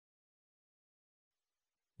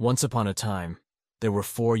Once upon a time, there were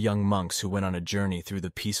 4 young monks who went on a journey through the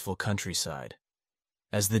peaceful countryside.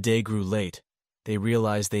 As the day grew late, they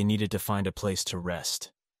realized they needed to find a place to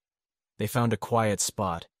rest. They found a quiet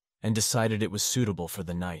spot and decided it was suitable for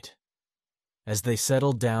the night. As they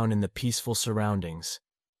settled down in the peaceful surroundings,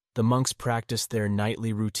 the monks practiced their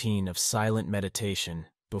nightly routine of silent meditation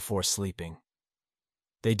before sleeping.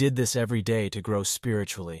 They did this every day to grow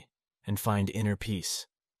spiritually and find inner peace.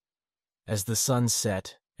 As the sun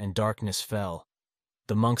set and darkness fell,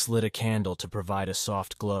 the monks lit a candle to provide a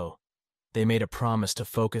soft glow. They made a promise to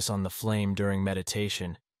focus on the flame during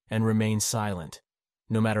meditation and remain silent,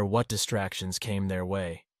 no matter what distractions came their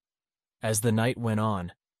way. As the night went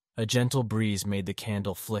on, a gentle breeze made the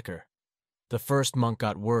candle flicker. The first monk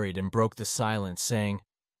got worried and broke the silence, saying,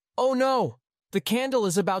 "Oh no! The candle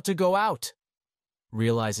is about to go out!"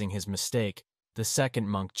 Realizing his mistake, the second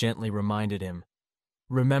monk gently reminded him,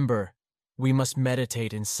 "Remember, we must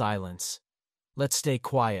meditate in silence. Let's stay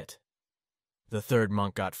quiet." The third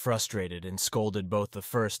monk got frustrated and scolded both the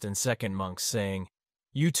first and second monks, saying,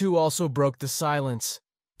 "You two also broke the silence.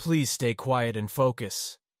 Please stay quiet and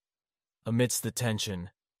focus." Amidst the tension,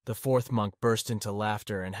 the fourth monk burst into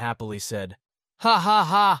laughter and happily said, "Ha ha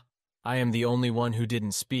ha! I am the only one who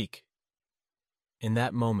didn't speak." In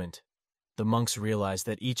that moment, the monks realized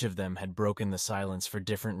that each of them had broken the silence for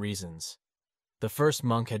different reasons. The first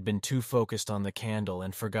monk had been too focused on the candle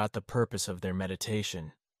and forgot the purpose of their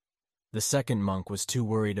meditation. The second monk was too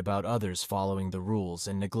worried about others following the rules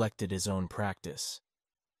and neglected his own practice.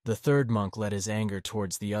 The third monk let his anger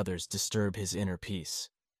towards the others disturb his inner peace.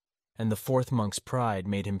 And the fourth monk's pride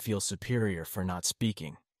made him feel superior for not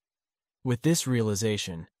speaking. With this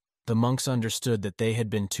realization, the monks understood that they had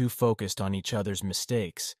been too focused on each other's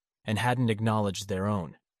mistakes and hadn't acknowledged their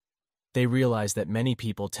own. They realized that many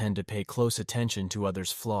people tend to pay close attention to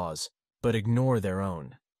others' flaws, but ignore their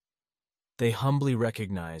own. They humbly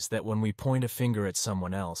recognize that when we point a finger at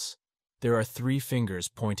someone else, there are 3 fingers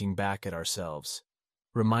pointing back at ourselves,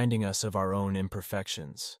 reminding us of our own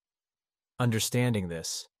imperfections. Understanding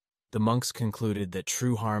this, the monks concluded that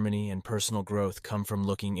true harmony and personal growth come from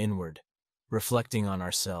looking inward, reflecting on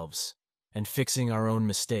ourselves, and fixing our own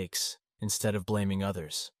mistakes instead of blaming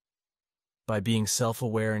others. By being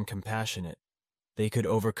self-aware and compassionate, they could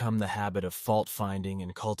overcome the habit of fault-finding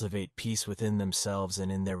and cultivate peace within themselves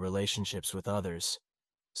and in their relationships with others.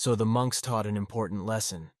 So the monks taught an important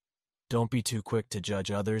lesson. Don't be too quick to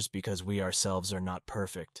judge others because we ourselves are not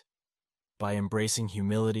perfect. By embracing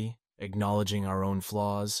humility, acknowledging our own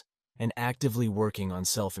flaws, and actively working on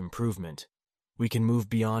self-improvement, we can move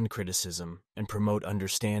beyond criticism and promote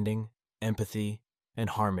understanding, empathy, and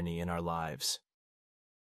harmony in our lives.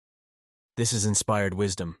 This is Inspired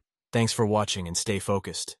Wisdom. Thanks for watching and stay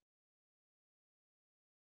focused.